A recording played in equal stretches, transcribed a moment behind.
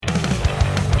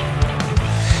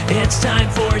It's time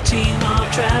for Teen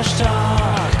Mom Trash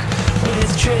Talk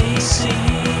with Tracy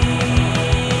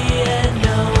and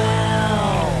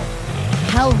Noelle.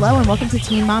 Hello and welcome to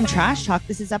Teen Mom Trash Talk.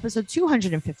 This is episode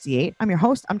 258. I'm your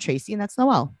host. I'm Tracy and that's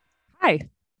Noelle. Hi.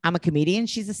 I'm a comedian.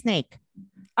 She's a snake.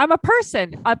 I'm a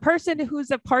person who's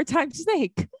a part-time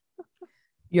snake.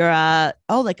 You're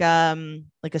like a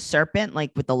serpent,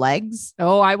 like with the legs.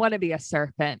 Oh, I want to be a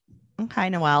serpent. Okay,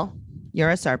 Noelle, you're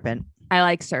a serpent. I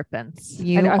like serpents.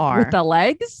 You are. With the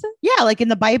legs? Yeah, like in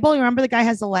the Bible, you remember the guy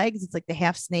has the legs? It's like the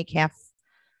half snake, half.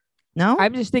 No,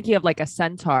 I'm just thinking of like a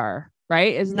centaur,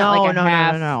 right? Isn't that no, like a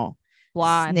half no.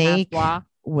 blah and Snake half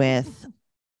blah? with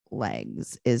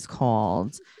legs is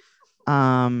called.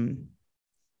 Yeah.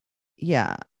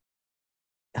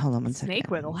 Hold on one second. Snake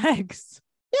with legs.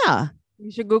 Yeah.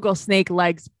 You should Google snake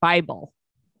legs Bible.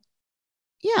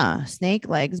 Yeah, snake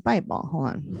legs Bible. Hold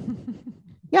on.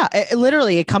 Yeah, it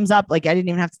literally it comes up like I didn't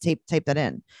even have to type that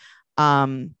in.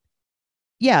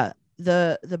 Yeah,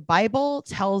 the Bible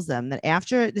tells them that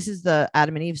after this is the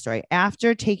Adam and Eve story.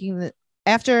 After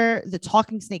the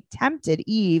talking snake tempted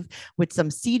Eve with some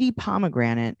seedy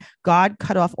pomegranate, God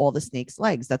cut off all the snake's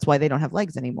legs. That's why they don't have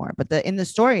legs anymore. But in the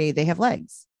story, they have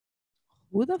legs.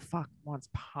 Who the fuck wants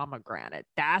pomegranate?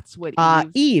 That's what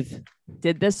Eve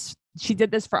did this. She did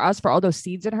this for us for all those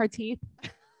seeds in her teeth.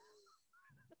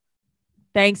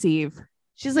 Thanks, Eve.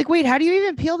 She's like, wait, how do you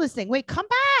even peel this thing? Wait, come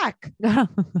back.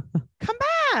 Come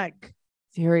back.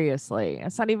 Seriously.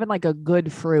 It's not even like a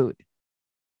good fruit.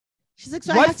 She's like,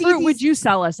 so what fruit would you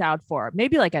sell us out for?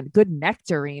 Maybe like a good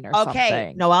nectarine or something.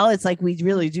 Okay, Noelle, it's like we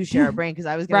really do share a brain because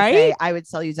I was going to say I would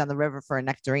sell you down the river for a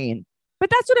nectarine. But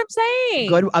that's what I'm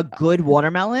saying. A good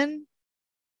watermelon.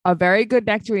 A very good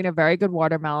nectarine, a very good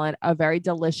watermelon, a very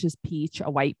delicious peach,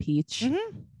 a white peach.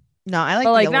 Mm-hmm. No, I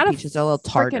like the yellow peaches. They're a little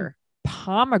tartar.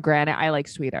 Pomegranate, I like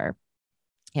sweeter.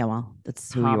 Yeah, well,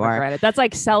 that's who you are. That's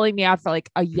like selling me out for like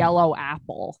a yellow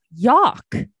apple.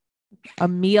 Yuck. A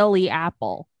mealy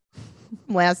apple.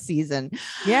 Last season.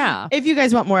 Yeah. If you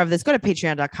guys want more of this, go to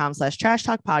patreon.com/trash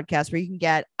talk podcast where you can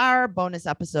get our bonus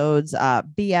episodes,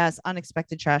 BS,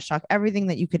 unexpected trash talk, everything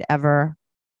that you could ever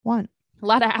want. A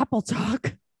lot of apple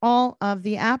talk. All of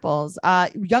the apples.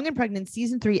 Young and Pregnant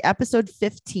season 3, episode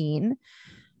 15.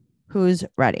 Who's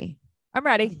ready? I'm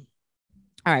ready.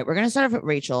 All right, we're going to start off with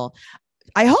Rachel.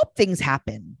 I hope things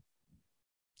happen.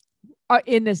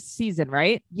 In this season,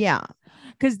 right? Yeah.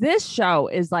 Because this show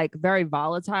is like very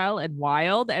volatile and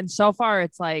wild. And so far,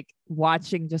 it's like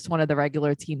watching just one of the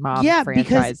regular Teen Mom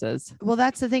franchises. Well,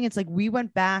 that's the thing. It's like we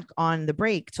went back on the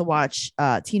break to watch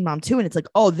Teen Mom 2. And it's like,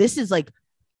 oh, this is like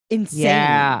insane.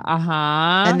 Yeah.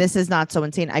 Uh-huh. And this is not so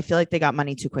insane. I feel like they got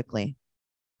money too quickly.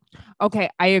 Okay.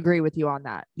 I agree with you on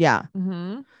that. Yeah.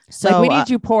 Mm-hmm. So like we need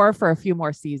you poor for a few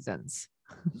more seasons.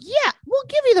 Yeah. We'll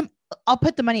give you I'll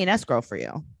put the money in escrow for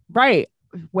you. Right.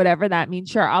 Whatever that means.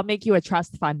 Sure. I'll make you a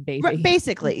trust fund, baby. Right,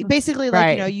 basically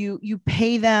like, right. You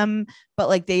pay them, but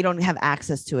like they don't have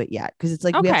access to it yet. Cause it's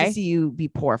like, we have to see you be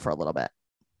poor for a little bit.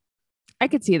 I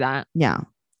could see that. Yeah. Okay.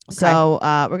 So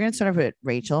we're going to start off with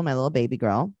Rachel, my little baby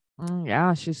girl.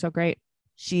 Yeah. She's so great.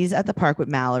 She's at the park with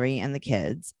Mallory and the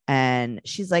kids. And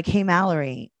she's like, hey,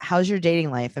 Mallory, how's your dating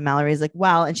life? And Mallory's like,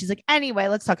 well, and she's like, anyway,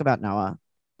 let's talk about Noah.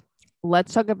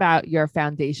 Let's talk about your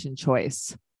foundation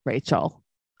choice, Rachel.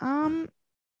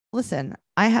 Listen,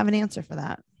 I have an answer for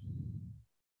that.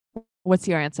 What's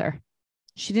your answer?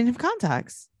 She didn't have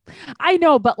contacts. I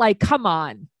know, but like, come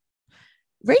on.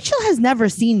 Rachel has never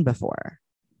seen before.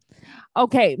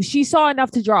 Okay, she saw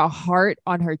enough to draw a heart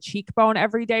on her cheekbone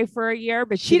every day for a year,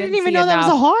 but she didn't even know that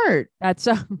was a heart. That's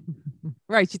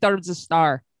right. She thought it was a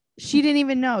star. She didn't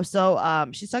even know. So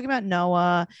she's talking about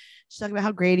Noah. She's talking about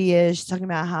how great he is. She's talking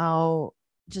about how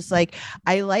just like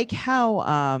I like how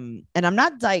and I'm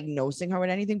not diagnosing her with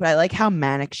anything, but I like how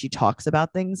manic she talks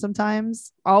about things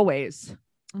sometimes. Always.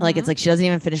 Like it's like she doesn't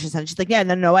even finish a sentence. She's like, yeah, and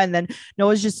then Noah, and then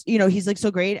Noah's just, he's like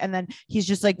so great, and then he's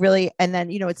just like really, and then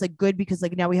it's like good because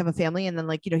like now we have a family, and then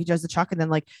like he does the truck, and then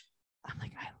like I'm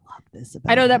like I love this.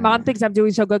 About I know that her. Mom thinks I'm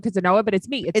doing so good because of Noah, but it's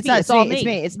me. It's me. It's all me. It's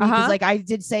me. It's me. Because like I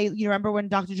did say, you remember when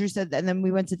Dr. Drew said, and then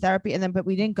we went to therapy, and then but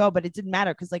we didn't go, but it didn't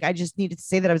matter because like I just needed to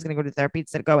say that I was going to go to therapy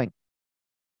instead of going.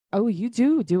 Oh, you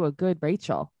do a good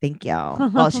Rachel. Thank you.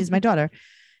 Well, she's my daughter.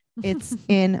 It's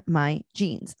in my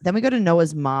genes. Then we go to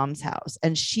Noah's mom's house,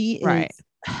 and she is. Right.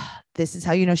 This is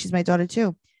how you know she's my daughter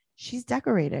too. She's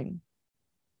decorating.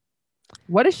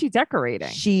 What is she decorating?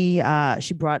 She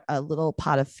brought a little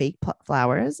pot of fake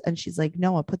flowers, and she's like,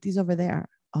 Noah, put these over there.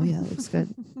 Oh yeah, that looks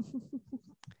good.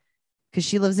 Because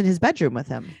she lives in his bedroom with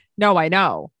him. No, I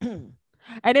know.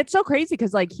 And it's so crazy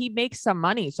because like he makes some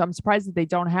money. So I'm surprised that they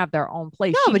don't have their own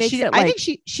place. No, but I think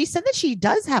she said that she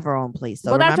does have her own place.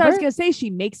 Though, well, that's remember? what I was going to say. She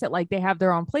makes it like they have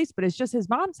their own place, but it's just his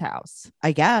mom's house.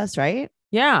 I guess, right?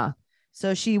 Yeah.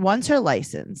 So she wants her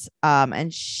license.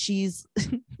 And she's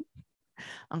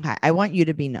okay. I want you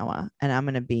to be Noah and I'm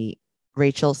going to be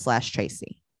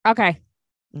Rachel/Tracy. Okay.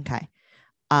 Okay.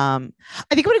 I think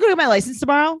I'm going to go get my license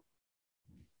tomorrow.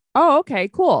 Oh, okay,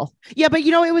 cool. Yeah, but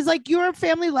it was like your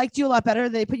family liked you a lot better.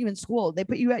 They put you in school. They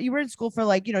put you were in school for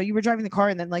like, you were driving the car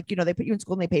and then like, they put you in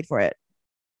school and they paid for it.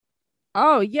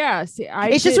 Oh, yeah. See,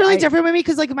 it's just really different with me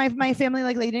because like my family,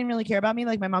 like they didn't really care about me.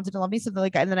 Like my mom didn't love me. So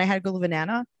like, and then I had to go live in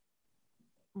Anna.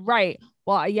 Right.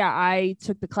 Well, yeah, I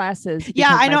took the classes. Yeah,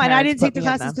 I know. And I didn't take the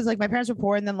classes because like my parents were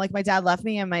poor and then like my dad left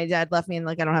me and my dad left me and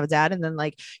like I don't have a dad. And then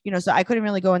like, so I couldn't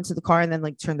really go into the car and then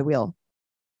like turn the wheel.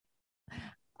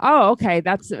 Oh, okay.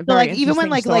 That's so like even when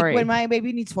like when my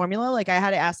baby needs formula, like I had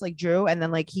to ask like Drew and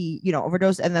then like he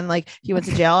overdosed and then like he went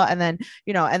to jail and then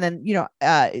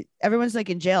everyone's like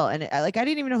in jail and like I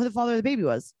didn't even know who the father of the baby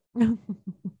was.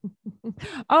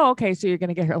 Oh, okay. So you're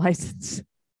gonna get her license.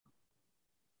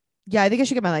 Yeah, I think I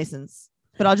should get my license,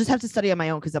 but I'll just have to study on my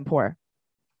own because I'm poor.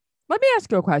 Let me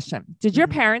ask you a question. Did your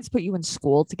parents put you in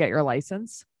school to get your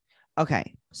license?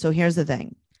 Okay, so here's the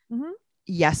thing.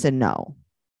 Yes and no.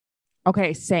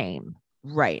 Okay, same.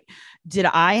 Right. Did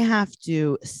I have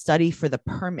to study for the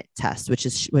permit test, which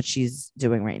is what she's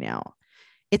doing right now?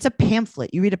 It's a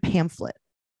pamphlet. You read a pamphlet.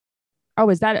 Oh,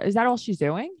 is that all she's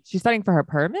doing? She's studying for her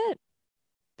permit?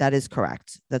 That is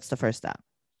correct. That's the first step.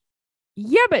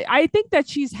 Yeah, but I think that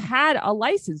she's had a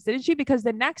license, didn't she? Because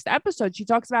the next episode, she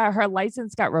talks about her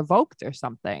license got revoked or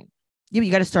something. Yeah, but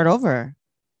you got to start over.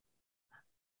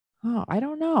 Oh, I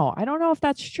don't know. I don't know if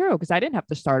that's true because I didn't have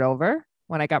to start over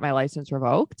when I got my license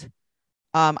revoked.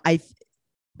 I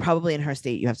probably in her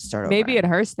state you have to start over. Maybe in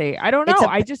her state. I don't know.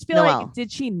 I just feel like did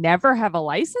she never have a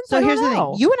license? So here's the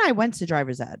thing. You and I went to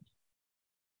driver's ed.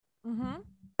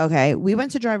 Okay, we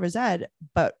went to driver's ed,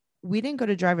 but we didn't go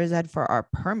to driver's ed for our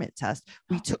permit test.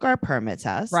 We took our permit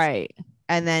test. Right.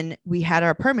 And then we had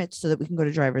our permits so that we can go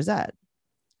to driver's ed.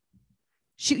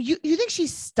 You think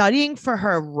she's studying for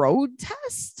her road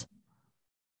test?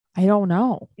 I don't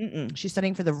know. She's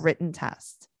studying for the written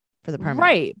test for the permit.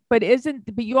 Right. But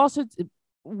you also,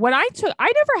 when I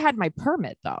never had my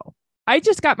permit though. I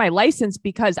just got my license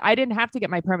because I didn't have to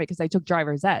get my permit because I took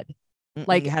driver's ed.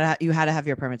 Like you had to have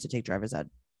your permit to take driver's ed.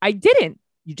 I didn't.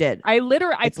 You did. I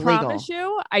promise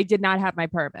you, I did not have my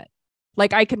permit.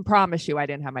 Like I can promise you I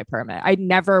didn't have my permit. I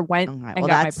never went and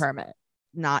got my permit.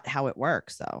 Not how it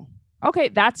works though. Okay,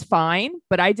 that's fine.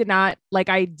 But I did not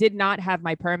have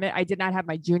my permit. I did not have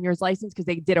my junior's license because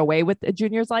they did away with the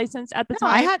junior's license at the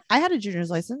time. I had a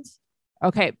junior's license.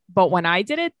 Okay. But when I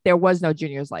did it, there was no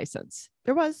junior's license.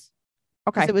 There was.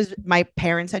 Okay. It was my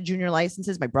parents had junior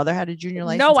licenses. My brother had a junior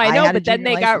license. No, I know, but then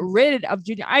they got rid of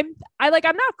junior. I'm not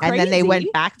crazy. And then they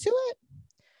went back to it.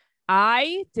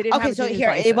 I didn't. Okay, so here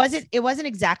license. It wasn't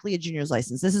exactly a junior's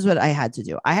license. This is what I had to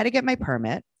do. I had to get my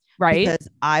permit. Right. Because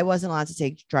I wasn't allowed to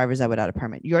take driver's ed without a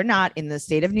permit. You're not in the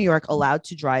state of New York allowed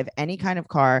to drive any kind of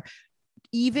car,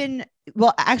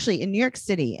 actually in New York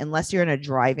City, unless you're in a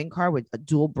driving car with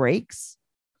dual brakes.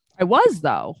 I was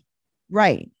though.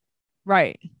 Right.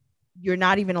 You're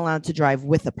not even allowed to drive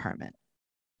with a permit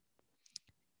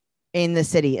in the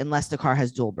city unless the car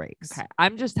has dual brakes. Okay.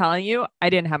 I'm just telling you, I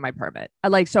didn't have my permit.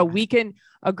 So we can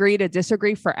agree to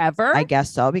disagree forever. I guess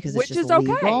so, because it's just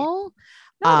legal. Okay.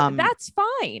 No, that's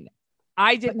fine.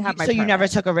 I didn't have my permit. So you never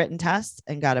took a written test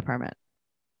and got a permit?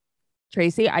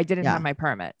 Tracy, I didn't have my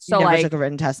permit. So you never took a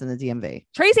written test in the DMV?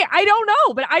 Tracy, I don't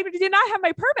know, but I did not have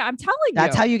my permit. I'm telling you.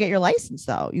 That's how you get your license,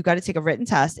 though. You got to take a written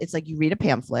test. It's like you read a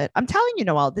pamphlet. I'm telling you,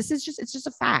 Noelle, it's just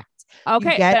a fact.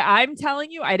 Okay, but I'm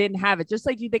telling you, I didn't have it. Just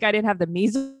like you think I didn't have the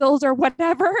measles or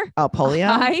whatever. Oh,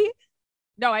 polio?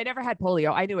 No, I never had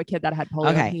polio. I knew a kid that had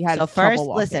polio. Okay. He had so first,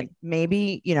 listen,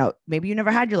 maybe you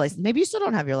never had your license. Maybe you still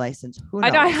don't have your license. Who knows?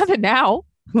 I know I have it now.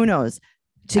 Who knows?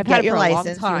 To get your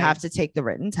license, you have to take the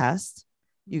written test.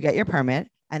 You get your permit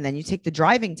and then you take the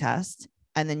driving test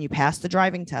and then you pass the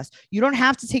driving test. You don't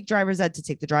have to take driver's ed to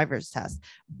take the driver's test.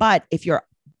 But if you're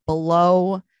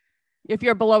below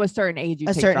a certain age, you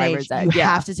have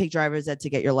to take driver's ed to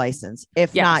get your license.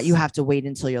 If not, you have to wait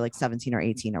until you're like 17 or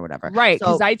 18 or whatever. Right.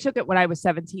 Because I took it when I was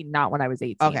 17, not when I was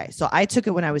 18. Okay. So I took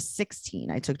it when I was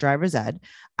 16. I took driver's ed.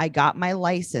 I got my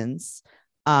license.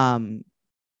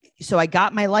 So I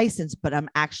got my license, but I'm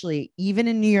actually, even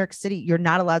in New York City, you're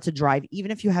not allowed to drive, even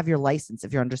if you have your license,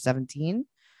 if you're under 17,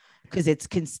 because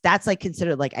that's like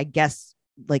considered like, I guess,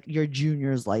 like your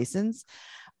junior's license.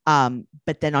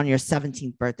 But then on your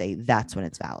 17th birthday, that's when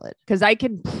it's valid. Because I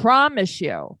can promise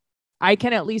you, I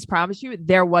can at least promise you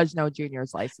there was no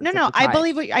junior's license. No, I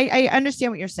believe I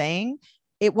understand what you're saying.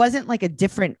 It wasn't like a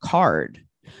different card.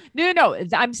 No.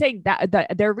 I'm saying that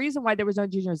the reason why there was no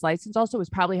junior's license also was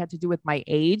probably had to do with my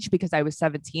age because I was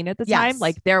 17 at the time.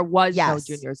 Like there was no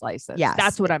junior's license. Yes.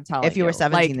 That's what I'm telling you. If you were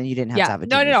 17, then you didn't have to have a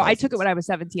junior's No. license. I took it when I was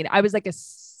 17. I was like a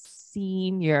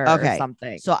senior or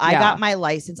something. So I got my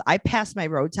license. I passed my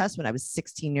road test when I was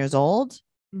 16 years old.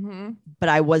 Mm-hmm. But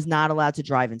I was not allowed to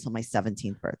drive until my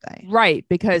 17th birthday. Right.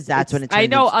 Because that's when I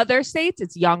know other states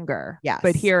it's younger. Yes.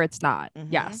 But here it's not.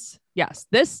 Mm-hmm. Yes.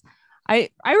 This, I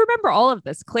remember all of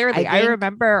this clearly. I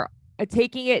remember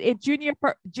taking it in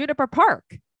Juniper Park.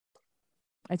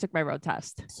 I took my road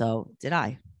test. So did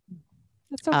I.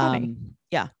 That's so funny.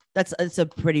 Yeah. It's a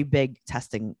pretty big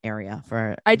testing area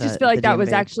for. I just feel like that was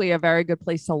DMV. Actually a very good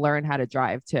place to learn how to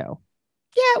drive too. Yeah,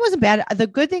 it wasn't bad. The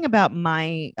good thing about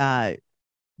my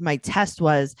test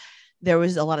was there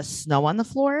was a lot of snow on the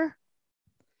floor.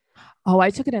 Oh, I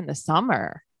took it in the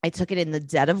summer. I took it in the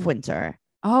dead of winter.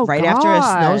 Oh, right after a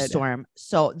snowstorm.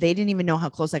 So they didn't even know how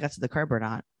close I got to the curb or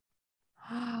not.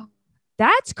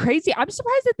 That's crazy. I'm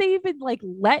surprised that they even like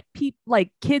let people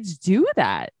like kids do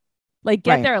that. Like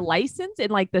get their license in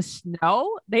like the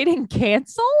snow. They didn't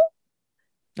cancel.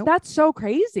 Nope. That's so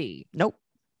crazy. Nope.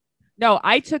 No,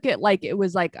 I took it like it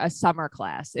was like a summer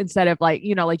class instead of like,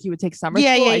 like you would take summer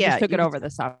school. I just took it over the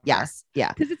summer. Yes.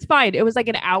 Yeah. Because it's fine. It was like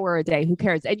an hour a day. Who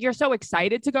cares? And you're so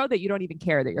excited to go that you don't even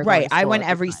care that you're right. Going to I went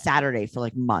every Saturday for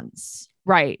like months.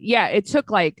 Right. Yeah. It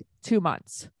took like 2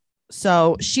 months.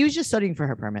 So she was just studying for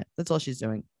her permit. That's all she's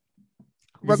doing.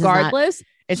 Regardless,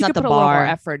 it's she not could the put a little more bar.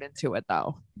 effort into it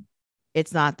though.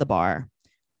 It's not the bar.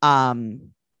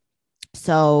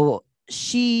 So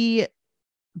she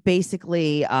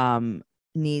basically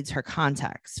needs her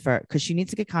contacts because she needs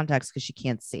to get contacts because she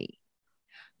can't see.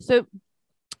 So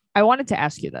I wanted to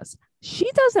ask you this. She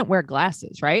doesn't wear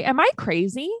glasses, right? Am I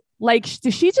crazy? Like,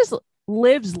 she just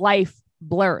lives life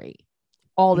blurry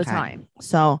all the time.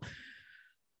 So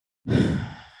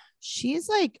she's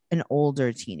like an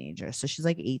older teenager. So she's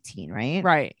like 18, right?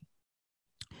 Right.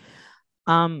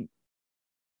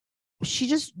 She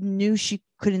just knew she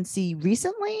couldn't see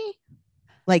recently.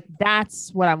 Like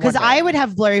that's what I'm because I would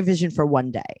have blurry vision for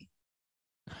one day.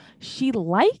 She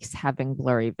likes having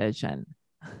blurry vision.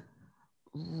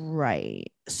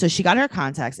 Right. So she got her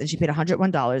contacts and she paid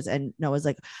 $101 and Noah's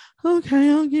like,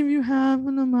 okay, I'll give you half of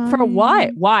the money. For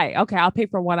what? Why? Okay, I'll pay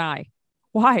for one eye.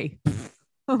 Why?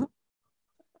 Do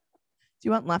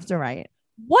you want left or right?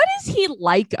 What is he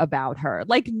like about her?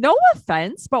 Like, no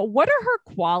offense, but what are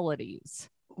her qualities?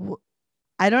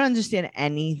 I don't understand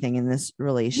anything in this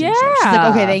relationship. Yeah. She's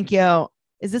like, okay, thank you.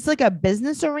 Is this like a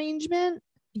business arrangement?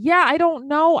 Yeah, I don't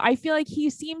know. I feel like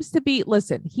he seems to be,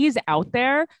 listen, he's out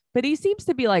there, but he seems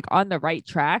to be like on the right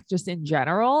track just in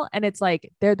general. And it's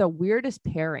like, they're the weirdest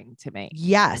pairing to me.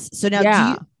 Yes. So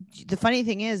now the funny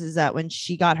thing is that when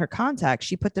she got her contacts,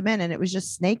 she put them in and it was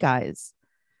just snake eyes.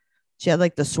 She had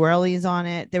like the swirlies on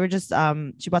it. They were just,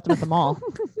 she bought them at the mall.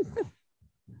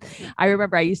 I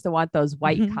remember I used to want those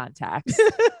white contacts.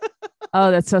 Oh,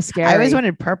 that's so scary. I always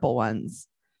wanted purple ones.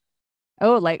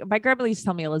 Oh, like my grandma used to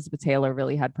tell me Elizabeth Taylor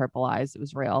really had purple eyes. It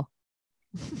was real.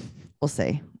 We'll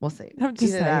see. I'm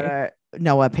just saying. That or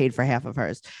Noah paid for half of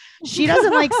hers. She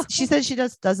doesn't like, she says she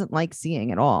just doesn't like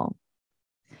seeing at all.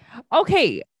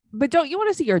 Okay. But don't you want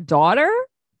to see your daughter?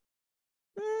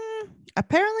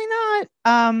 Apparently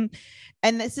not.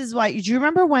 And this is why, do you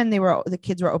remember when the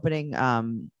kids were opening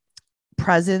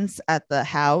presents at the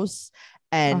house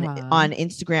and on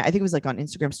Instagram, I think it was like on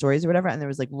Instagram stories or whatever, and there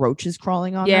was like roaches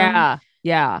crawling on them.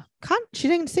 Yeah. She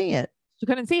didn't see it. She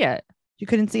couldn't see it. She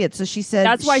couldn't see it. So she said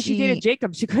that's why she dated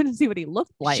Jacob. She couldn't see what he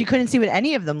looked like. She couldn't see what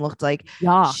any of them looked like.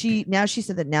 Yeah. She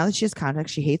said that now that she has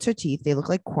contacts, she hates her teeth. They look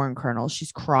like corn kernels.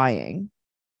 She's crying.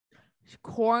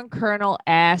 Corn kernel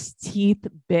ass teeth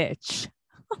bitch.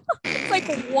 Like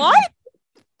what?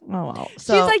 Oh well.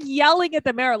 So she's like yelling at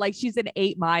the mirror like she's in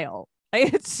 8 Mile.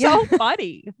 Like, it's so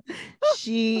funny.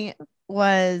 She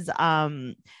was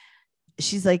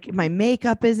she's like, my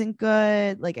makeup isn't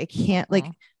good. Like I can't like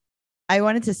I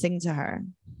wanted to sing to her.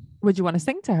 Would you want to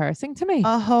sing to her? Sing to me.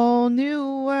 A whole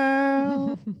new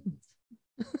world.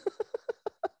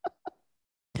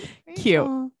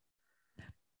 Cute.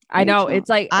 I know. It's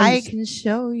like I can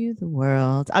show you the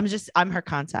world. I'm her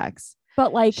contacts.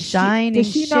 But like shining,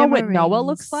 does she know what Noah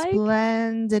looks like?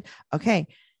 Splendid. Okay.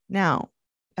 Now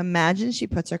imagine she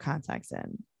puts her contacts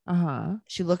in.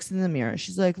 She looks in the mirror.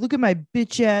 She's like, look at my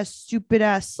bitch ass, stupid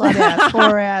ass, slut ass,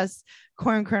 whore ass,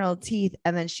 corn kernel teeth.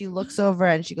 And then she looks over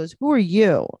and she goes, who are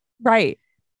you? Right.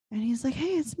 And he's like,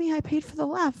 hey, it's me. I paid for the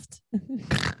left.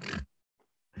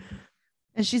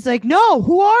 And she's like, no,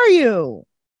 who are you?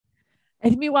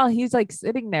 And meanwhile, he's like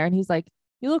sitting there and he's like,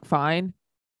 you look fine.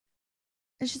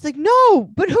 And she's like, no,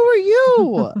 but who are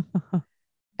you?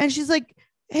 And she's like,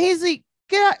 Hazley,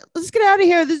 let's get out of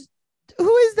here.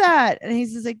 Who is that? And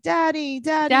he's just like, Daddy. She's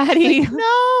like,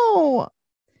 no,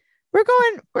 we're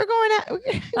going out. We're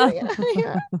gonna get out of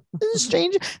here.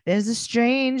 There's a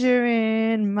stranger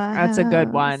in my That's a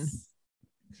good one. house.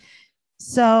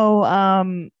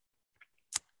 So,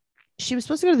 she was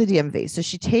supposed to go to the DMV. So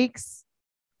she takes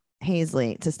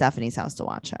Hazley to Stephanie's house to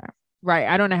watch her. Right.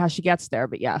 I don't know how she gets there,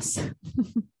 but yes.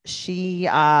 She,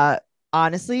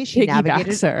 honestly, she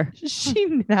Piggybacks her.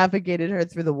 She navigated her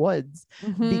through the woods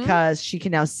because she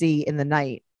can now see in the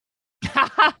night.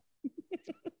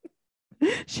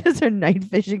 She has her night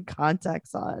vision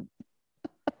contacts on.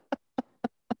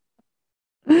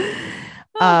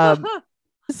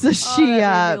 So she,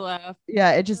 yeah,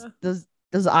 it just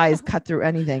those eyes cut through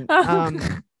anything.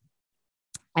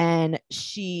 And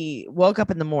she woke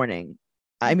up in the morning.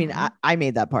 I mean, I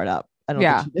made that part up. I don't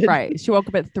think she did. Right. She woke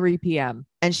up at 3 p.m.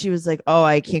 And she was like, oh,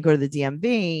 I can't go to the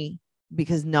DMV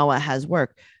because Noah has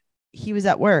work. He was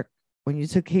at work when you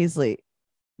took Hazley.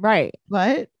 Right.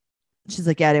 What? She's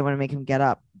like, yeah, I didn't want to make him get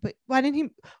up. But why didn't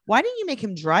you make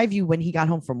him drive you when he got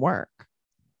home from work?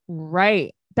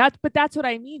 Right. That's what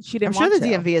I mean. She didn't I'm sure want the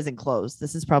to. DMV isn't closed.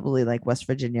 This is probably like West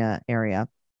Virginia area.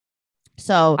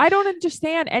 So I don't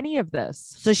understand any of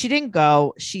this. So she didn't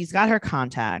go. She's got her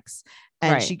contacts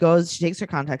and she takes her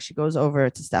contacts. She goes over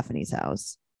to Stephanie's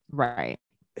house. Right.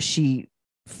 She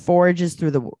forages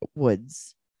through the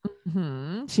woods.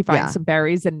 She finds some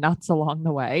berries and nuts along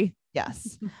the way.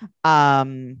 Yes.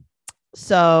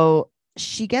 So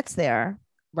she gets there.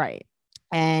 Right.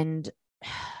 And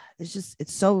it's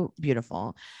so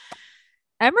beautiful.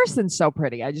 Emerson's so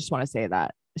pretty. I just want to say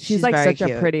that. She's like very such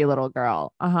cute. a pretty little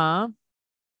girl.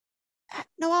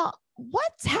 Noelle,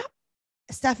 what's happening?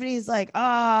 Stephanie's like,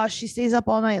 she stays up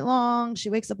all night long. She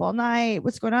wakes up all night.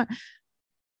 What's going on?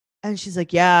 And she's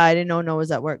like, yeah, I didn't know Noah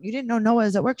was at work. You didn't know Noah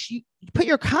was at work. You put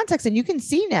your contacts in. You can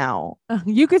see now.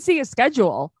 You could see his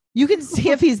schedule. You can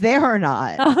see if he's there or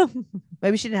not.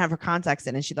 Maybe she didn't have her contacts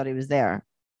in and she thought he was there.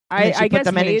 And she put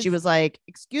them in and she was like,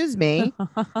 excuse me.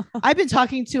 I've been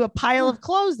talking to a pile of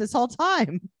clothes this whole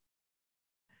time.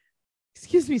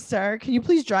 Excuse me, sir. Can you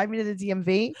please drive me to the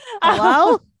DMV?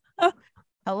 Hello?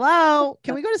 Hello?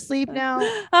 Can we go to sleep now?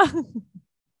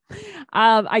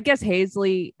 I guess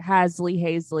Hazley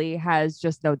has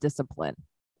just no discipline.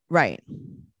 Right.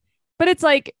 But it's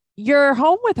like you're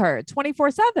home with her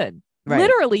 24/7. Right.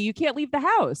 Literally, you can't leave the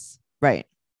house. Right.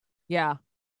 Yeah.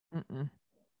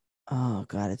 Oh,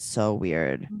 God. It's so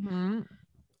weird.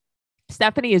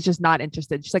 Stephanie is just not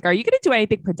interested. She's like, are you going to do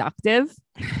anything productive?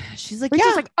 She's like,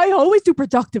 She's like, I always do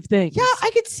productive things. Yeah,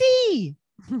 I could see.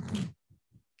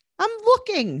 I'm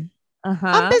looking.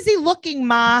 I'm busy looking,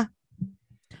 Ma.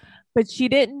 But she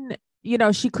didn't,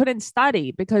 she couldn't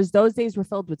study because those days were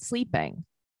filled with sleeping.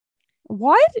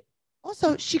 What?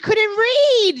 Also, she couldn't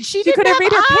read. She couldn't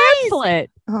read her eyes.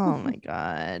 pamphlet. Oh my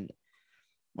God.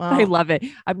 Well, I love it.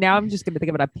 I'm just going to think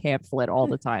about a pamphlet all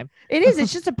the time. It is.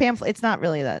 It's just a pamphlet. It's not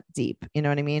really that deep. You know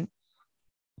what I mean?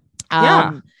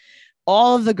 Yeah.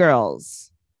 All of the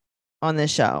girls on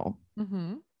this show,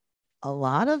 Mm-hmm. a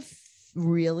lot of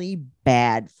really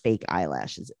bad fake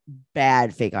eyelashes.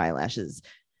 Bad fake eyelashes.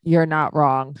 You're not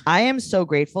wrong. I am so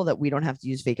grateful that we don't have to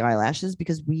use fake eyelashes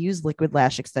because we use Liquid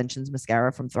Lash Extensions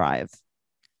mascara from Thrive.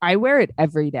 I wear it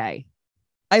every day.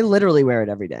 I literally wear it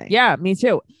every day. Yeah, me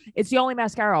too. It's the only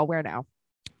mascara I'll wear now.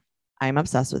 I'm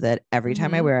obsessed with it. Every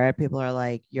time I wear it, people are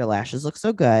like, your lashes look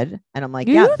so good. And I'm like,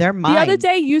 You? yeah, they're mine. The other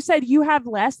day you said you have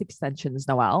lash extensions,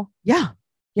 Noelle. Yeah.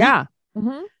 Yeah.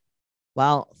 Mm-hmm.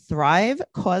 Well, Thrive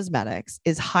Cosmetics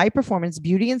is high performance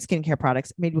beauty and skincare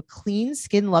products made with clean,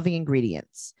 skin loving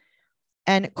ingredients.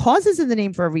 And cause is in the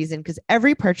name for a reason because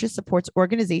every purchase supports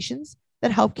organizations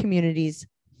that help communities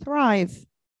thrive.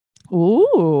 Ooh.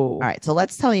 All right. So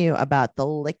let's tell you about the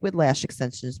Liquid Lash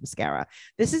Extensions Mascara.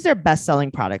 This is their best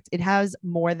selling product. It has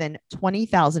more than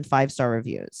 20,000 5-star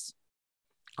reviews.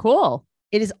 Cool.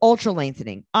 It is ultra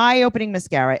lengthening, eye-opening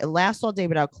mascara. It lasts all day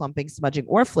without clumping, smudging,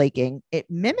 or flaking. It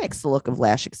mimics the look of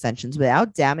lash extensions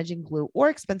without damaging glue or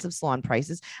expensive salon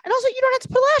prices. And also, you don't have to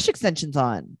put lash extensions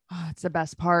on. Oh, it's the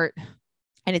best part.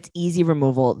 And it's easy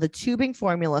removal. The tubing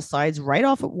formula slides right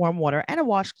off with warm water and a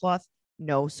washcloth.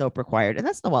 No soap required. And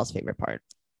that's Noelle's favorite part.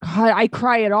 God, I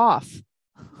cry it off.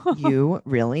 You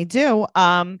really do.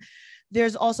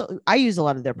 There's also, I use a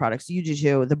lot of their products. You do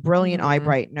too. The Brilliant Eye Mhm.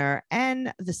 Brightener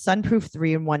and the Sunproof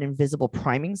 3-in-1 Invisible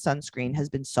Priming Sunscreen has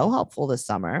been so helpful this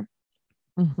summer.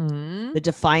 Mhm. The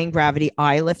Defying Gravity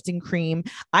Eye Lifting Cream.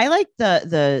 I like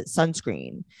the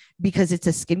sunscreen because it's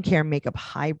a skincare makeup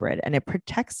hybrid and it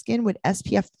protects skin with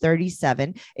SPF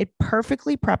 37. It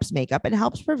perfectly preps makeup and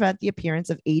helps prevent the appearance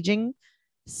of aging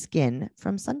skin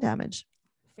from sun damage.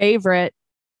 Favorite.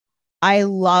 I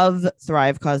love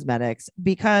Thrive Cosmetics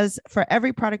because for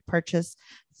every product purchase,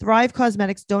 Thrive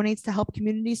Cosmetics donates to help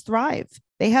communities thrive.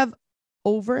 They have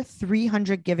over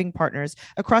 300 giving partners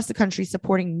across the country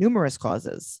supporting numerous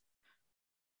causes.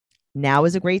 Now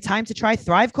is a great time to try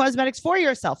Thrive Cosmetics for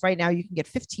yourself. Right now, you can get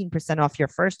 15% off your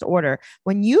first order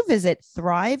when you visit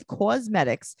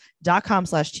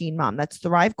thrivecosmetics.com/teenmom. That's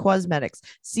Thrive Cosmetics,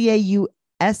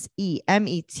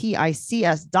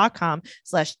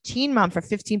 CAUSEMETICS.com/teenmom for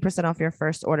 15% off your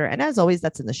first order. And as always,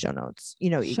 that's in the show notes. You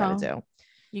know what you got to do.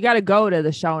 You got to go to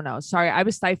the show notes. Sorry, I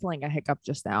was stifling a hiccup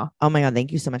just now. Oh my God.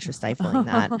 Thank you so much for stifling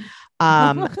that.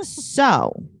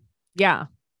 So Yeah.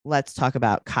 let's talk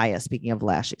about Kaya. Speaking of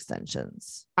lash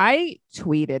extensions. I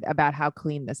tweeted about how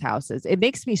clean this house is. It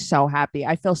makes me so happy.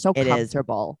 I feel so It is.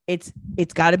 comfortable. It's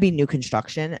got to be new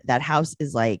construction. That house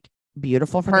is like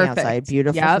beautiful from Perfect. the outside,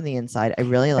 beautiful Yep. from the inside. I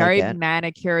really like Very it.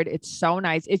 manicured. It's so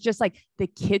nice. It's just like the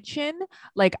kitchen.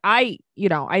 Like I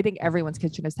think everyone's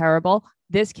kitchen is terrible.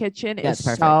 This kitchen Yeah, is it's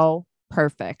perfect. so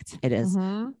perfect. It is.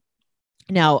 Mhm.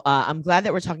 Now, I'm glad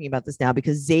that we're talking about this now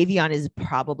because Xavion is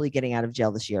probably getting out of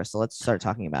jail this year. So let's start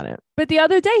talking about it. But the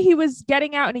other day he was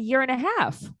getting out in a year and a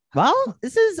half. Well,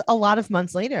 this is a lot of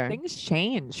months later. Things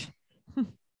change.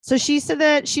 So she said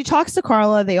that she talks to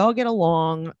Carla. They all get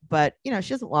along, but she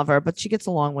doesn't love her, but she gets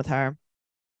along with her.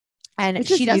 And It's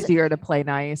she just doesn't. easier to play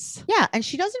nice. Yeah. And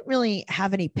she doesn't really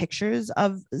have any pictures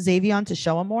of Xavion to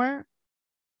show him more.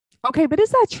 Okay, but is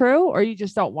that true? Or you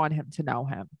just don't want him to know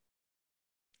him?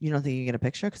 You don't think you get a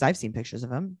picture? Because I've seen pictures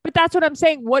of him. But that's what I'm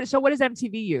saying. What does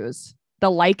MTV use? The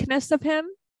likeness of him?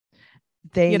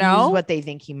 They You know? use what they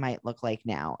think he might look like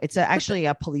now. It's actually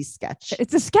a police sketch.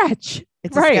 It's a sketch.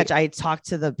 It's a right. sketch. I talked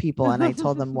to the people and I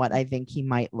told them what I think he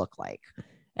might look like.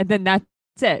 And then that's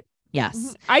it.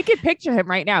 Yes. I could picture him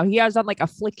right now. He has on like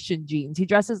affliction jeans. He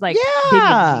dresses like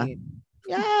Yeah. Biggie Jean.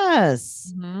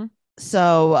 Yes. Mhm.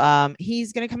 So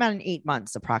he's going to come out in 8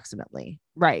 months approximately.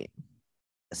 Right.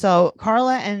 So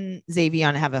Carla and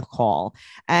Xavion have a call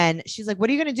and she's like, what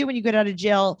are you going to do when you get out of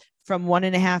jail from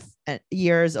 1.5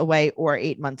 years away or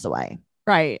 8 months away?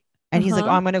 Right. And he's like, oh,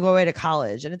 Uh-huh. I'm going to go away to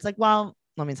college. And it's like, well,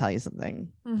 let me tell you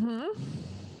something. Mhm.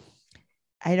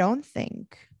 I don't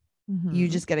think you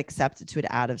Mhm. just get accepted to an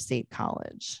out-of-state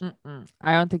college. Mm-mm.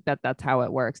 I don't think that's how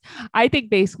it works. I think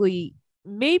basically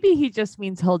maybe he just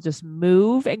means he'll just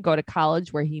move and go to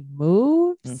college where he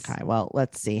moves. Okay, well,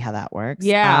 let's see how that works.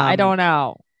 Yeah, I don't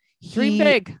know. Dream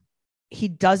big. He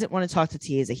doesn't want to talk to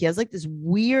Tiaza. He has like this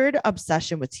weird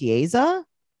obsession with Tiaza.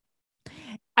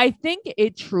 I think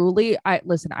it truly, I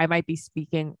might be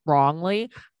speaking wrongly,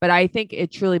 but I think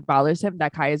it truly bothers him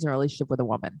that Kai is in a relationship with a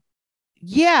woman.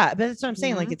 Yeah, but that's what I'm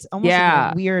saying. Like Mhm. it's almost like in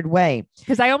Yeah. a weird way.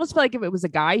 Because I almost feel like if it was a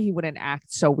guy, he wouldn't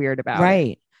act so weird about it.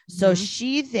 Right. So Mhm.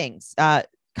 she thinks,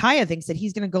 Kaya thinks that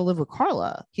he's going to go live with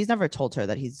Carla. He's never told her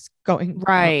that he's going.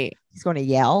 Right. He's going to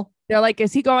Yale. They're like,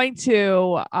 is he going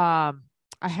to a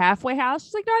halfway house?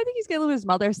 She's like, no, I think he's going to live with his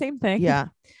mother. Same thing. Yeah.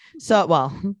 So,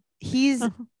 well, he's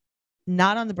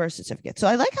not on the birth certificate. So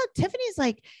I like how Tiffany's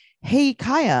like, hey,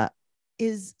 Kaya,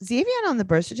 is Xavion on the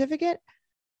birth certificate?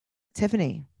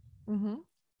 Tiffany, Mhm.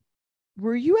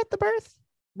 were you at the birth?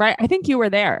 Right. I think you were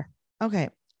there. Okay.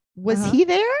 Was Uh-huh. he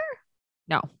there?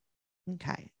 No.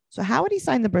 Okay. So how would he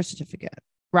sign the birth certificate?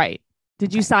 Right.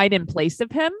 Did you Okay. sign in place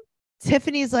of him?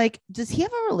 Tiffany's like, does he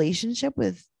have a relationship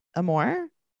with Amor?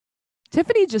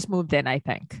 Tiffany just moved in, I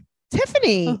think.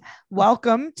 Tiffany,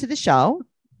 welcome to the show.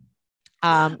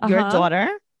 Your Uh-huh.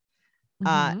 daughter,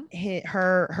 Mhm.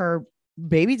 her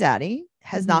baby daddy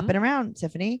has not Mhm. been around,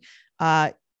 Tiffany.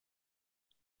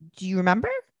 Do you remember?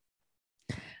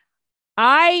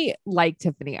 I like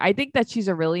Tiffany. I think that she's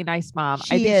a really nice mom. I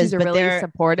She think is, she's a but really they're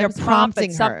supportive mom, prompting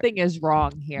but her. something is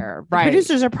wrong here. The Right.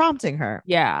 producers are prompting her.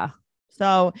 Yeah.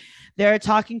 So they're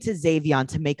talking to Xavion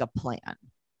to make a plan.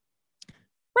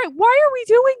 Right. Why are we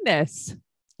doing this?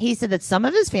 He said that some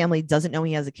of his family doesn't know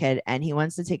he has a kid and he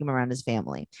wants to take him around his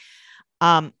family.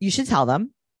 You should tell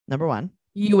them, number one.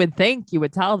 You would think you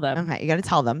would tell them. Okay, you got to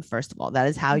tell them, first of all. That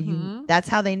is how Mhm. that's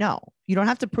how they know. You don't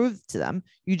have to prove to them.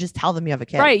 You just tell them you have a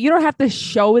kid. Right. You don't have to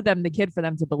show them the kid for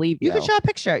them to believe you. You could show a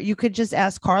picture. You could just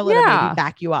ask Carla to Yeah. maybe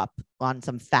back you up on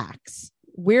some facts.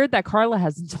 Weird that Carla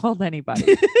hasn't told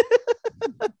anybody.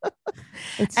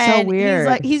 It's so And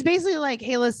weird. he's basically like,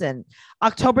 hey, listen,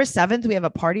 October 7th, we have a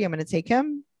party. I'm going to take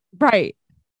him. Right.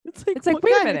 It's It's like, what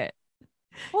wait a kind of- minute.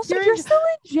 Also, You're you're in- still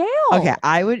in jail. Okay.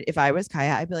 If I was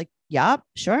Kaya, I'd be like, yep,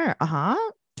 sure.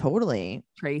 Totally.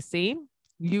 Tracy,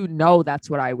 you know that's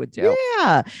what I would do.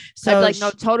 Yeah. So I'd be like,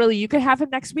 no, totally. You can have him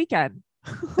next weekend.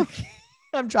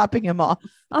 I'm dropping him off.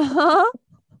 Uh-huh.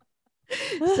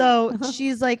 So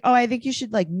she's like, oh, I think you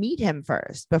should like meet him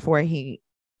first before he.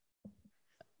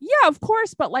 Yeah, of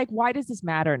course. But like, why does this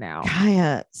matter now?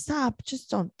 Kaya, stop. Just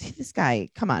don't. This guy,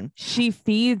 come on. She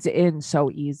feeds in so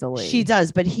easily. She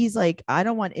does, but he's like, I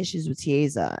don't want issues with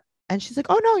Tiesa. And she's like,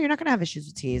 oh, no, you're not going to have issues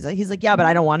with Tiesa. He's like, yeah, but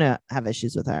I don't want to have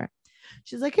issues with her.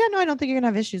 She's like, yeah, no, I don't think you're going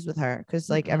to have issues with her. Cause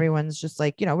like Mhm. everyone's just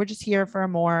like, we're just here for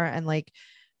more. And like,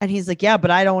 and he's like, yeah,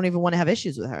 but I don't even want to have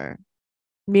issues with her.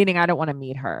 Meaning I don't want to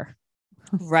meet her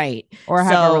Right. or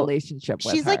have a So relationship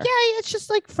with She's her. like, yeah, it's just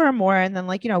like for more. And then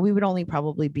like, we would only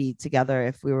probably be together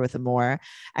if we were with a more.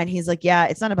 And he's like, yeah,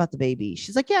 it's not about the baby.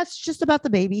 She's like, yeah, it's just about the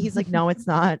baby. He's like, no, it's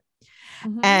not.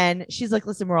 Mhm. And she's like,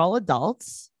 listen, we're all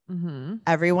adults. Mhm.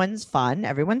 Everyone's fun.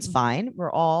 Everyone's fine.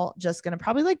 We're all just going to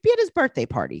probably like be at his birthday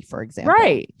party, for example.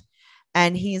 Right.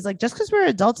 And he's like, just because we're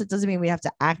adults, it doesn't mean we have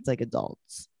to act like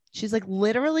adults. She's like,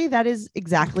 literally, that is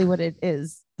exactly what it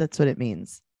is. That's what it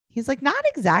means. He's like, not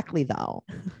exactly, though.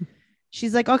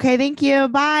 She's like, okay, thank you.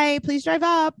 Bye. Please drive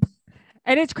up.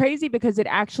 And it's crazy because it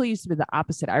actually used to be the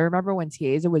opposite. I remember when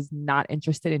Tiesa was not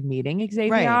interested in meeting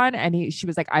Xavier and she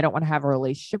was like, I don't want to have a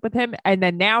relationship with him. And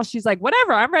then now she's like,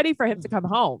 whatever, I'm ready for him to come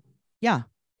home. Yeah.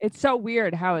 It's so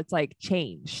weird how it's like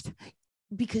changed.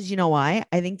 Because you know why?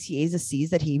 I think Tiesa sees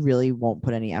that he really won't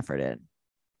put any effort in.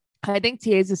 I think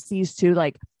Tiesa sees too,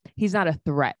 like he's not a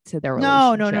threat to their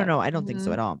No. relationship. I don't think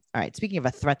so Mhm. at all. All right. Speaking of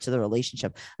a threat to the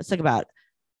relationship, let's talk about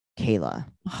Kayla.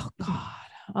 Oh God.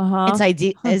 Uh-huh.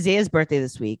 It's Isaiah's birthday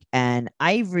this week, and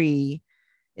Ivory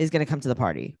is going to come to the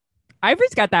party.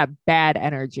 Ivory's got that bad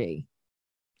energy.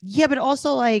 Yeah, but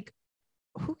also like,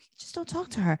 who just don't talk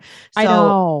to her. So I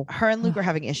know. her and Luke are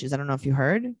having issues. I don't know if you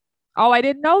heard. Oh, I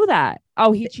didn't know that.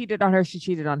 Oh, he cheated on her. She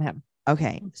cheated on him.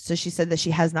 Okay. So she said that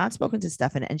she has not spoken to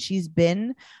Stefan and she's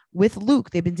been with Luke.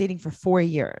 They've been dating for 4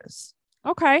 years.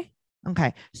 Okay.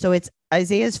 Okay. So it's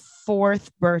Isaiah's 4th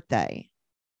birthday.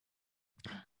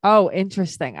 Oh,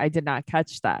 interesting. I did not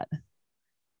catch that.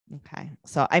 Okay.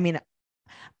 So, I mean,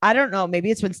 I don't know. Maybe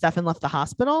it's when Stefan left the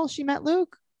hospital, she met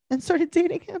Luke and started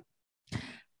dating him.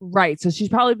 Right. So she's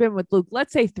probably been with Luke,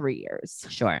 let's say 3 years.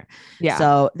 Sure. Yeah.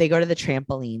 So they go to the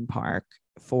trampoline park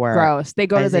for Gross. They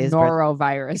go Isaiah's to the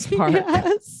norovirus part.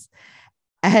 Yes.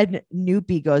 And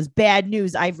Noopy goes, bad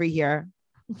news, Ivory here.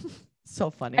 So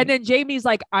funny. And then Jamie's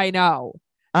like, I know.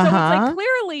 So it's Uh-huh. like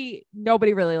clearly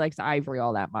nobody really likes Ivory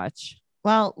all that much.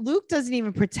 Well, Luke doesn't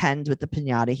even pretend with the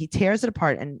piñata. He tears it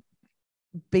apart and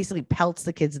basically pelts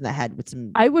the kids in the head with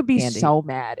some. I would be candy. so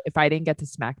mad if I didn't get to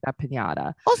smack that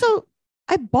piñata. Also,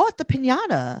 I bought the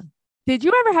piñata. Did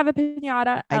you ever have a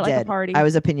piñata I at like did. a party? I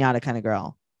was a piñata kind of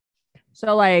girl.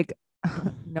 So like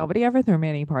nobody ever threw me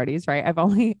any parties, right? I've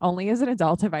only as an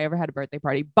adult have I ever had a birthday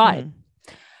party. But Mhm.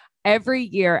 every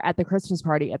year at the Christmas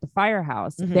party at the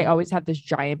firehouse, Mhm. they always have this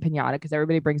giant piñata because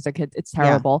everybody brings their kids. It's Yeah.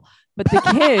 terrible. But the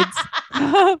kids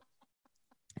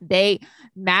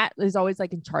Matt is always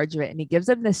like in charge of it and he gives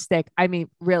them this stick. I mean,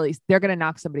 really, they're gonna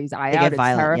knock somebody's eye They out. get It's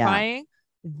violent, yeah. terrifying.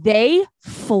 They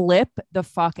flip the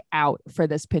fuck out for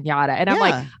this piñata. And I'm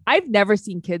like, Yeah. I've never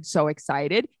seen kids so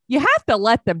excited. You have to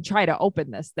let them try to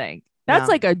open this thing. That's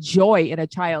No. like a joy in a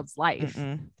child's life.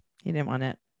 Mm-mm. He didn't want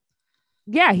it.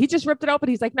 Yeah, he just ripped it open.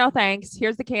 He's like, no, thanks.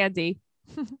 Here's the candy.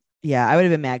 Yeah, I would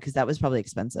have been mad because that was probably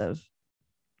expensive.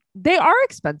 They are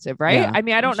expensive, right? Yeah, I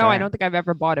mean, I don't I'm know. I sure. don't think I've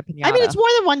ever bought a piñata. I mean, it's more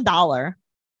than $1.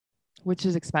 which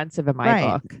is expensive in my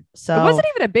Right. book. So It wasn't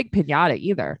even a big piñata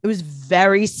either. it was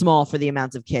very small for the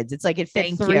amount of kids. It's like it fit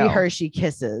Thank 3 you. Hershey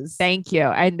kisses. Thank you.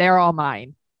 And they're all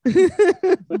mine.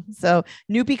 So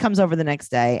Noopy comes over the next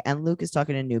day and Luke is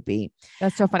talking to Noopy.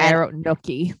 That's so funny. And- I wrote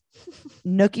Nookie.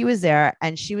 Nookie was there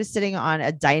and she was sitting on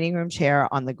a dining room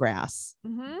chair on the grass.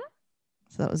 Mm-hmm.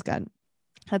 So that was good.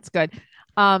 That's good.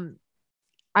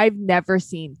 I've never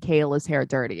seen Kayla's hair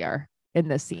dirtier in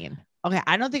this scene. Okay,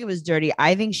 I don't think it was dirty.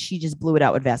 I think she just blew it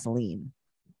out with Vaseline.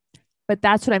 But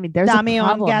that's what I mean. There's a Dame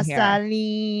on problem here.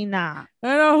 gasolina.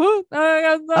 Oh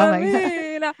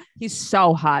He's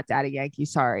so hot, Daddy Yankee.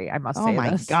 Sorry, I must Oh say my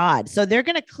this. God. So they're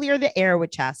going to clear the air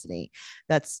with Chastity.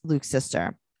 That's Luke's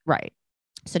sister. Right.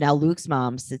 So now Luke's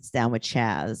mom sits down with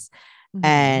Chaz. Mhm.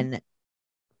 And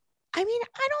I mean,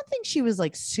 I don't think she was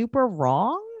like super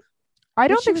wrong. I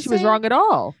don't what she think was she was saying? wrong at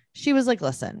all. She was like,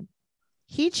 listen,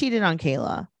 he cheated on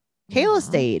Kayla. Kayla Mhm.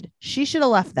 stayed. She should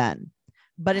have left then.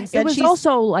 But instead, It was she's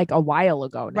also like a while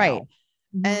ago now. right.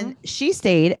 Mhm. And she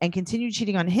stayed and continued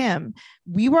cheating on him.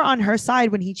 We were on her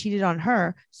side when he cheated on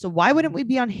her. So why wouldn't we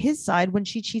be on his side when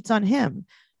she cheats on him?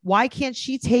 Why can't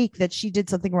she take that she did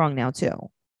something wrong now too?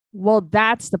 Well,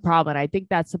 that's the problem. I think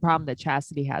that's the problem that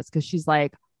Chastity has, because she's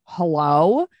like,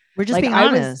 hello? We're just Like, being I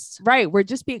was- honest. Right. We're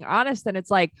just being honest. And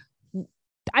it's like,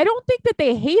 I don't think that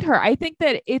they hate her. I think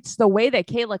that it's the way that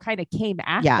Kayla kind of came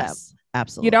at them. Yes,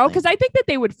 absolutely. You know, because I think that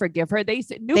they would forgive her. They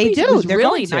They do. was They're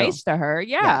really going to. nice to her.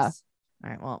 Yeah. Yes. All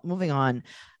right. Well, moving on.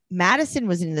 Madison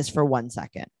was in this for 1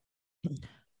 second.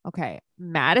 Okay.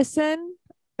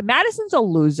 Madison's a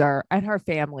loser, and her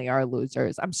family are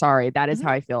losers. I'm sorry. That is Mhm.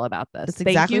 how I feel about this. That's Thank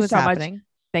exactly you what's so happening. much.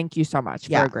 Thank you so much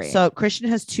for Yeah. agreeing. So Christian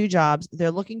has 2 jobs.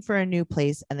 They're looking for a new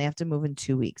place and they have to move in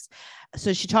 2 weeks.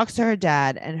 So she talks to her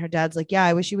dad, and her dad's like, yeah,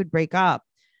 I wish you would break up.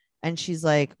 And she's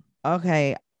like,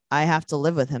 okay, I have to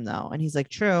live with him though. And he's like,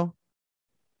 true.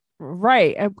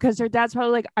 Right. And because her dad's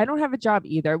probably like, I don't have a job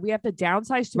either. We have to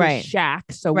downsize to a Right.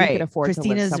 shack so we can afford to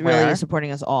Christina's live somewhere. really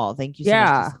supporting us all. Thank you so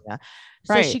Yeah. much, Christina.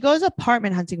 So Right. she goes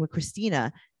apartment hunting with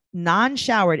Christina,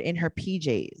 non-showered in her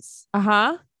PJs.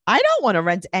 Uh-huh. I don't want to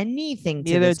rent anything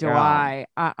to Neither this do girl. I.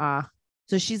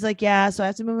 So she's like, yeah, so I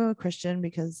have to move in with Christian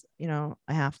because, you know,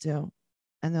 I have to.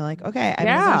 And they're like, okay, I mean,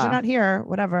 as long as you're Yeah. not here,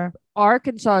 whatever.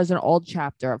 Arkansas is an old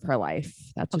chapter of her life.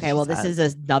 That's what Okay, she well, this says.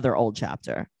 is another old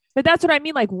chapter. But that's what I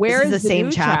mean. Like, where This is is the same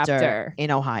new chapter in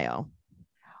Ohio.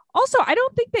 Also, I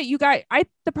don't think that you guys,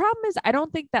 the problem is,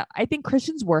 I think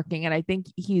Christian's working, and I think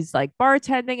he's like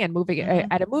bartending and moving Mhm.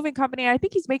 at a moving company. I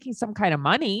think he's making some kind of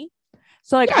money.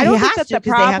 So like, Yeah, I don't he think has that to the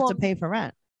because they have to problem, pay for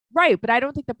rent. right. But I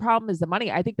don't think the problem is the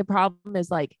money. I think the problem is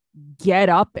like, get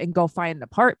up and go find an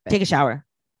apartment. Take a shower.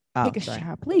 Oh, Take a sorry.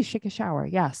 shower. Please take a shower.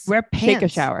 Yes. Wear pants. Take a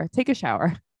shower. Take a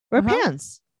shower. Wear Uh-huh.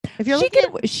 pants. If you're She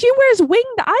looking could, she wears winged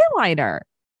eyeliner.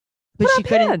 but Put she on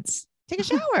couldn't pants. take a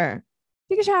shower.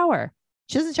 Take a shower.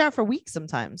 She doesn't shower for weeks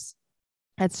sometimes.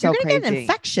 That's so You're gonna crazy. get an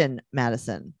infection,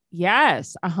 Madison.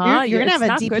 Yes. Uh-huh. You're gonna It's have a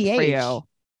not good for DPH. you.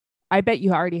 I bet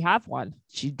you already have one.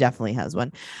 She definitely has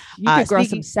one. You could grow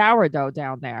speaking- some sourdough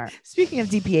down there. Speaking of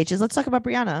DPHs, let's talk about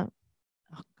Brianna.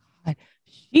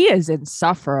 She is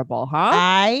insufferable, huh?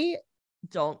 I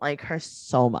don't like her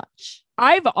so much.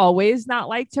 I've always not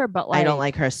liked her, but like I don't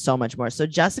like her so much more. So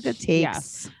Jessica takes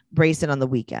yes. Brayson on the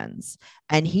weekends,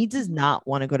 and he does not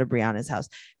want to go to Brianna's house.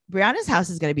 Brianna's house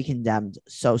is going to be condemned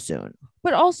so soon.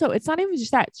 But also, it's not even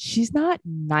just that. She's not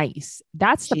nice.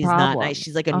 That's the She's problem. not nice.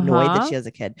 She's like annoyed that Uh-huh. she has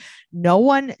a kid. No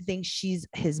one thinks she's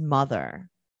his mother.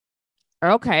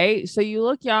 Okay, so you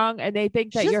look young, and they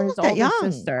think She that you're doesn't his look that older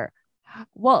young. sister.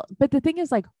 Well, but the thing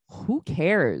is, like, who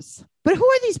cares? But who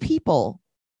are these people?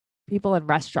 People in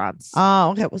restaurants.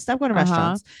 Oh, okay. Well, stop going to Uh-huh.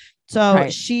 restaurants. So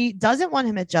Right. she doesn't want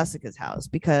him at Jessica's house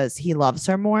because he loves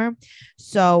her more.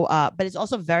 So, but it's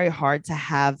also very hard to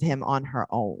have him on her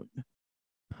own.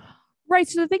 Right.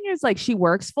 So the thing is, like, she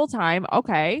works full time.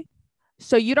 Okay.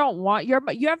 So you don't want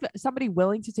you have somebody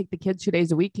willing to take the kids 2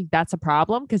 days a week. That's a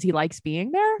problem because he likes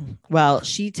being there. Well,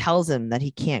 she tells him that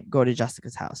he can't go to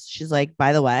Jessica's house. She's like,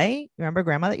 by the way, remember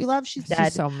grandma that you love? She's dead.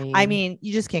 She's so mean. I mean,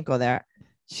 you just can't go there.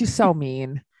 she's so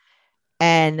mean.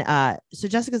 And so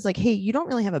Jessica's like, hey, you don't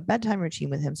really have a bedtime routine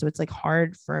with him. So it's like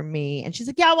hard for me. And she's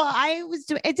like, yeah, well, I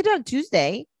did it on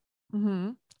Tuesday.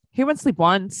 Mm-hmm. He went to sleep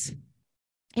once.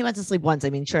 He went to sleep once. I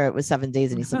mean, sure, it was 7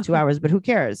 days and he slept 2 hours, but who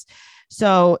cares?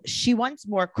 So she wants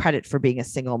more credit for being a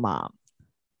single mom.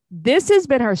 This has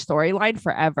been her storyline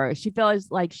forever. She feels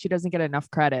like she doesn't get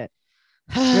enough credit.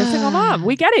 You're a single mom.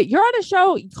 We get it. You're on a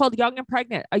show called Young and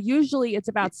Pregnant. Usually it's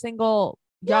about single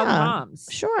young Yeah, moms.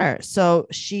 Sure. So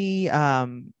she,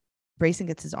 Brayson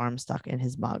gets his arm stuck in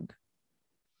his mug.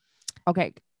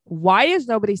 Okay. Why is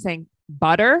nobody saying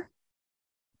butter?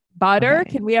 Butter?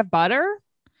 Okay. Can we have butter?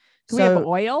 Can we have So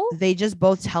oil? they just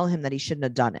both tell him that he shouldn't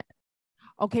have done it.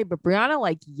 Okay, but Brianna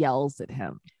like yells at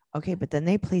him. Okay, but then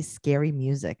they play scary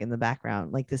music in the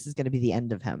background. Like this is going to be the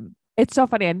end of him. It's so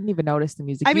funny. I didn't even notice the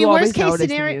music. I You mean, always worst case notice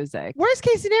scenario- the music. Worst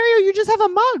case scenario, you just have a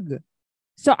mug.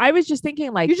 So I was just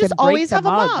thinking, like, You just then break always the have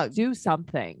a mug. Do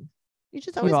something. You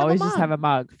just You always, always have, a just mug. have a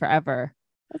mug forever.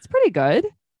 That's pretty good.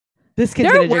 This kid's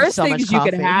There gonna are drink worse so much things you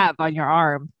could coffee. have on your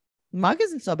arm Mug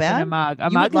isn't so than bad. a mug. A You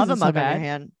mug would love a isn't so mug on your bad.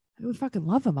 hand. I would fucking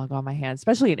love a mug on my hand,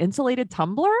 especially an insulated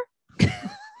tumbler.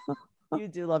 You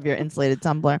do love your insulated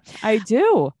tumbler. I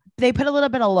do. They put a little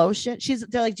bit of lotion.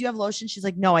 They're like, do you have lotion? She's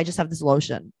like, no, I just have this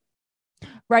lotion.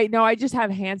 Right. No, I just have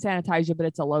hand sanitizer, but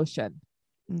it's a lotion.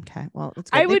 Okay. Well, it's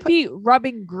good. I They would put- be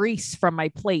rubbing grease from my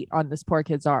plate on this poor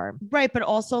kid's arm. right, but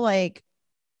also like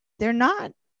they're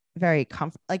not very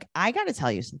comfortable. Like, I got to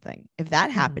tell you something. If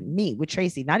that happened, me with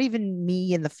Tracy, not even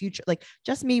me in the future, like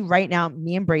just me right now,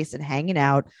 me and Brayson hanging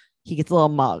out, he gets a little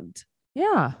mugged.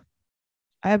 Yeah.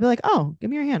 I'd be like, oh, give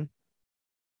me your hand.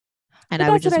 And But I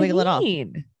would that's just what wiggle it off.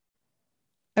 mean.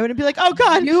 I wouldn't be like, oh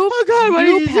God, You, oh God, why did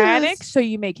you you do panic, this? so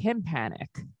you make him panic.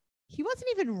 He wasn't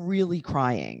even really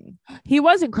crying. He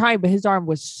wasn't crying, but his arm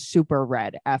was super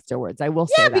red afterwards. I will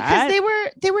say Yeah, that.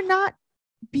 because they were not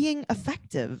being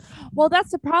effective. Well,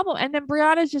 that's the problem. And then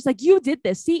Brianna's just like, you did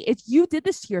this. See, it's you did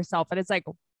this to yourself. And it's like,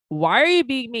 why are you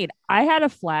being mean? I had a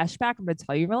flashback. I'm going to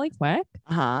tell you really quick.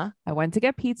 Uh-huh. I went to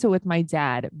get pizza with my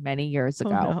dad many years ago.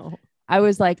 No. I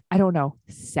was like, I don't know,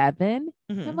 7.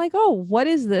 Mhm. I'm like, oh, what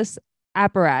is this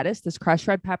apparatus? This crushed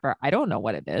red pepper. I don't know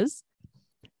what it is.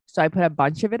 So I put a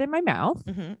bunch of it in my mouth.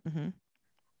 Mhm, mhm.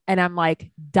 And I'm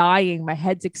like dying. My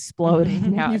head's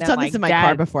exploding now. You've And done I'm this like, in my Dad,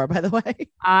 car before, by the way.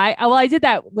 I did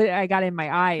that when I got in my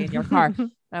eye in your car.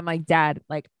 I'm like, Dad,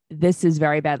 like, this is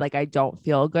very bad. Like, I don't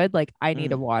feel good. Like, I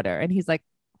need a water. And he's like,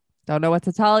 don't know what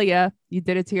to tell you. You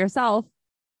did it to yourself.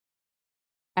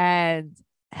 And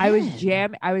I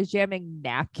was jamming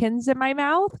napkins in my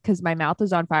mouth because my mouth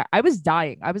was on fire. I was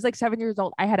dying. I was like 7 years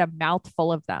old. I had a mouth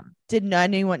full of them. Did no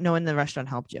one in the restaurant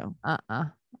helped you?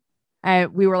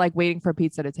 And we were like waiting for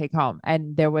pizza to take home,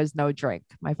 and there was no drink.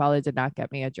 My father did not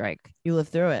get me a drink. You lived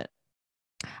through it.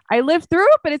 I lived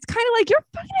through it, but it's kind of like, you're a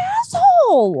fucking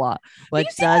asshole. What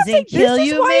You see what I'm saying? doesn't kill This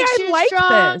is you why makes I you like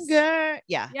this. stronger.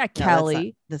 Yeah. Yeah, No,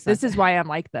 Kelly. that's not This is why I'm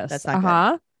like this. That's not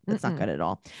good. That's Mm-mm. not good at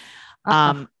all.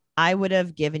 Uh-uh. I would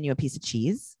have given you a piece of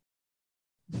cheese.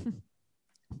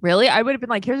 Really? I would have been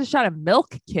like, here's a shot of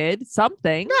milk, kid.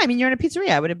 Something. No, I mean, you're in a pizzeria.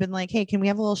 I would have been like, hey, can we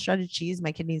have a little shredded cheese?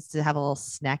 My kid needs to have a little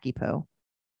snacky poo.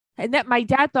 And that my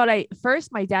dad thought I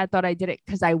did it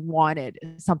because I wanted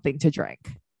something to drink.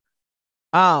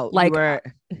 Oh, Like,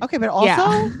 okay, but also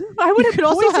I would you have could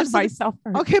also have poisoned something- myself.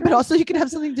 okay, but also you could have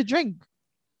something to drink.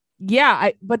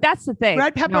 Yeah, but that's the thing.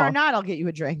 Red pepper No. or not, I'll get you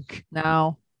a drink.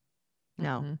 No.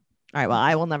 No. Mm-mm. All right. Well,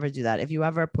 I will never do that. If you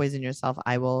ever poison yourself,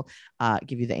 I will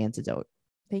give you the antidote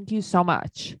Thank you so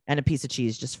much. and a piece of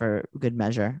cheese just for good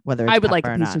measure. Whether it's I would like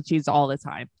pepper a or piece not. of cheese all the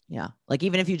time. Yeah. Like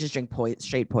even if you just drink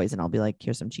straight poison, I'll be like,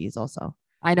 here's some cheese also.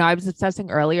 I know I was obsessing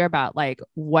earlier about like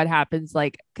what happens,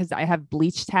 like, because I have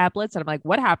bleach tablets and I'm like,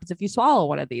 what happens if you swallow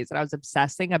one of these? And I was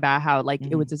obsessing about how like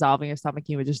it would dissolve in your stomach,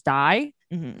 you would just die.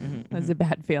 Mm-hmm, That's a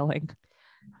bad feeling.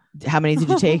 How many did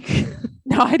you take?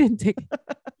 No, I didn't take.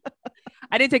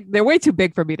 They're way too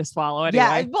big for me to swallow anyway.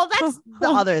 Yeah. Well, that's the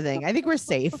other thing. I think we're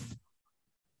safe.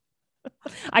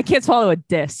 I can't swallow a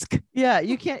disc. Yeah.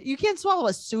 You can't swallow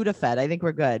a Sudafed. I think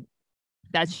we're good.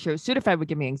 That's true. Sudafed would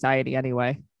give me anxiety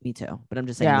anyway. Me too. But I'm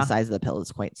just saying Yeah. the size of the pill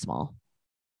is quite small.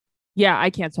 Yeah, I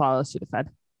can't swallow Sudafed.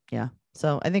 Yeah.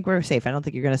 So I think we're safe. I don't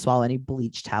think you're going to swallow any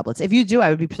bleach tablets. If you do, I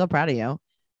would be so proud of you. I'd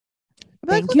be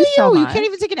like, Thank look you at so You much. can't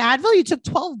even take an Advil. You took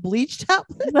 12 bleach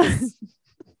tablets.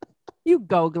 You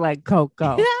go, like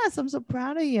Coco. Yes, I'm so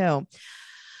proud of you.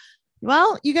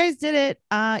 Well, you guys did it.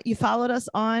 You followed us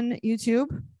on YouTube,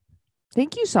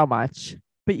 Thank you so much.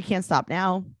 but you can't stop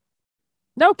now.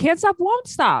 No, can't stop, won't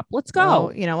stop. Let's go.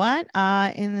 So, you know what?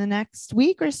 In the next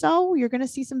week or so, you're going to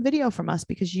see some video from us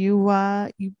because you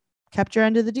kept your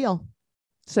end of the deal.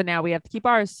 So now we have to keep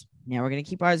ours. Now we're going to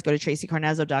keep ours. Go to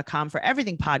tracycarnazzo.com for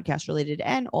everything podcast related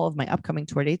and all of my upcoming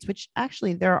tour dates, which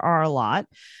actually there are a lot.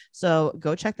 So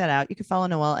go check that out. You can follow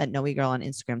Noelle at Noe Girl on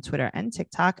Instagram, Twitter, and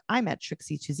TikTok. I'm at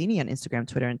Trixie Tuzini on Instagram,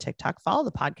 Twitter, and TikTok. Follow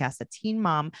the podcast at Teen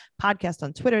Mom Podcast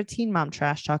on Twitter, Teen Mom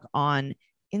Trash Talk on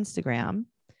Instagram.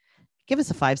 Give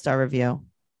us a 5-star review.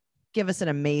 Give us an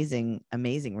amazing,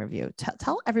 amazing review.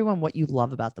 Tell everyone what you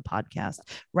love about the podcast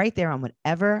right there on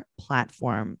whatever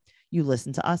platform you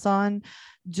listen to us on.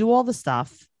 Do all the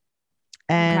stuff.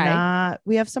 And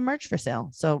we have some merch for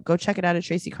sale. So go check it out at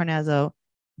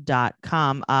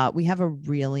tracycarnazzo.com. We have a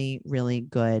really, really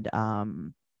good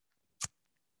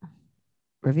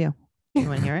review. You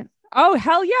want to hear it? Oh,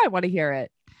 hell yeah. I want to hear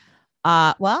it.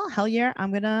 Well, hell yeah.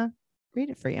 I'm going to read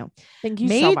it for you. Thank you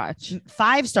so much.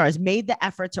 5 stars. Made the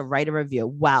effort to write a review.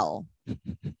 Well,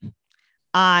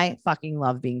 I fucking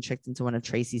love being tricked into one of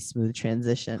Tracy's smooth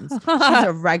transitions. She's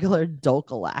a regular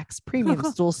Dulcolax premium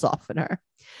stool softener.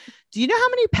 Do you know how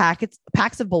many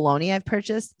packs of bologna I've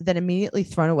purchased that immediately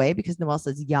thrown away because Noelle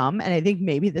says yum? And I think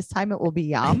maybe this time it will be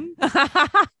yum.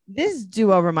 This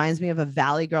duo reminds me of a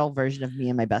Valley Girl version of me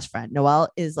and my best friend. Noelle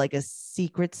is like a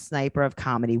secret sniper of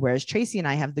comedy, whereas Tracy and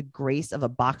I have the grace of a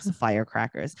box of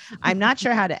firecrackers. I'm not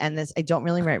sure how to end this. I don't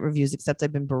really write reviews, except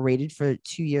I've been berated for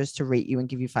 2 years to rate you and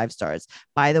give you 5 stars.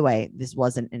 By the way, this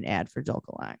wasn't an ad for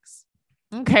Dulcolax.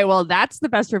 Okay, well, that's the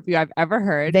best review I've ever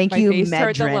heard. Thank My you, face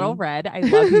turned a little Medrin. red. I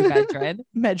love you, Medrin.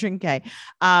 Medrin K.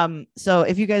 So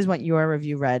if you guys want your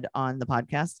review read on the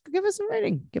podcast, give us a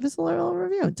rating. Give us a little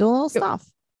review. Do a little stuff.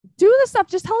 Do the stuff.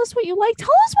 Just tell us what you like. Tell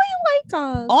us what you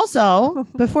like us. Also,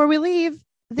 before we leave,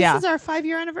 this Yeah. is our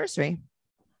 5-year anniversary.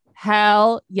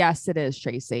 Hell yes, it is,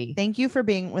 Tracy. Thank you for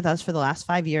being with us for the last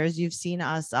 5 years. You've seen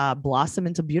us blossom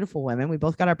into beautiful women. We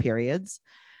both got our periods.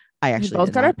 I We actually both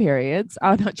did got not. our periods.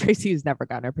 Oh no, Tracy's never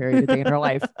gotten her period a day in her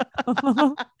life.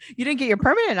 You didn't get your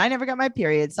permanent. I never got my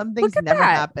period. Some things at never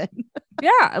that. happen.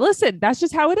 Yeah, listen, that's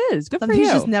just how it is. Good Some for things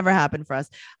you. just never happen for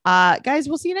us. Guys,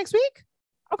 we'll see you next week.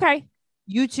 Okay.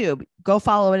 YouTube, go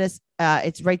follow it.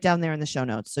 It's right down there in the show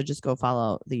notes. So just go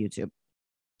follow the YouTube.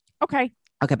 Okay.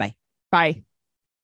 Okay, bye. Bye.